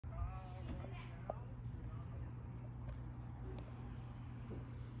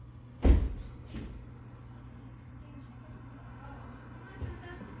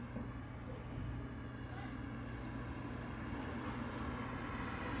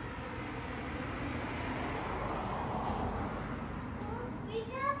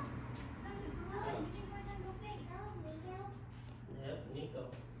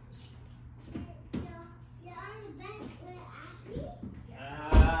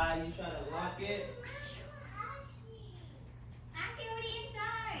it. Actually, already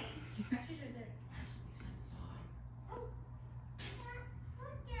inside. Ashley's right there. Oh.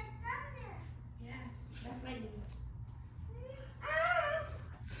 Look at thunder. Yes, that's lightning.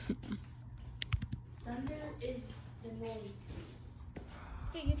 Thunder is the noise.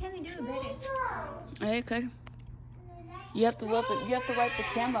 Dude, you can't even do it better. Hey, okay. You have to wipe it. You have to wipe the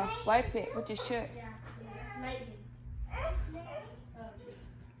camera. Wipe it with your shirt. Yeah, that's lightning.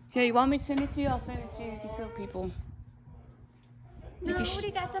 Okay, you want me to send it to you? I'll send it to you. You can show people. No, we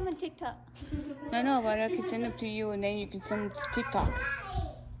already got some on TikTok. No, but I can send it to you, and then you can send it to TikTok.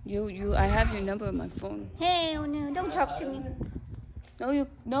 I have your number on my phone. Hell no, don't talk to me.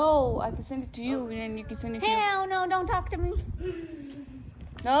 No, I can send it to you, and then you can send it to Hell no, don't talk to me.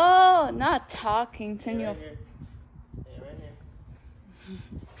 No, not talking. Send your. Stay right here.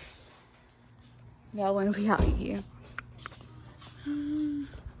 No, when we out here.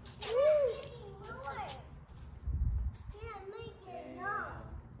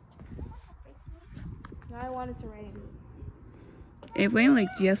 I want it to rain. It rained like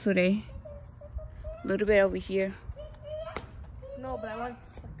yesterday. A little bit over here. No, but I want.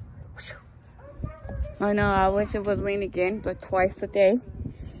 I know, I wish it would rain again, like twice a day.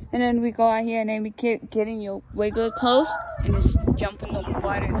 And then we go out here and then we get in your regular clothes and just jump in the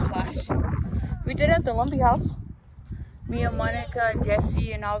water and splash. We did it at the Lumpy house. Me and Monica,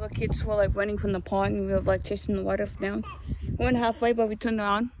 Jesse, and all the kids were like running from the pond and we were like chasing the water down. We went halfway, but we turned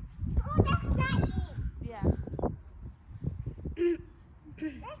around. Oh, that's lightning. Yeah.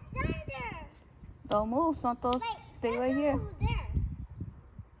 That's thunder. Don't move, Santos. Wait, Stay right here. There.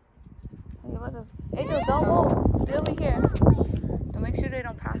 Angel, don't move. Stay over here. To make sure they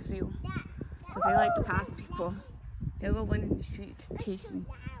don't pass you. Because they like to pass people. They'll go run in the streets chasing.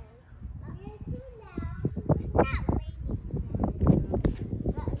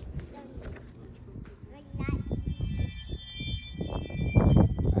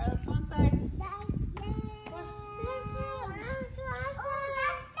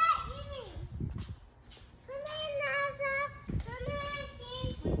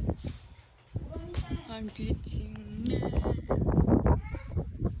 I'm teaching.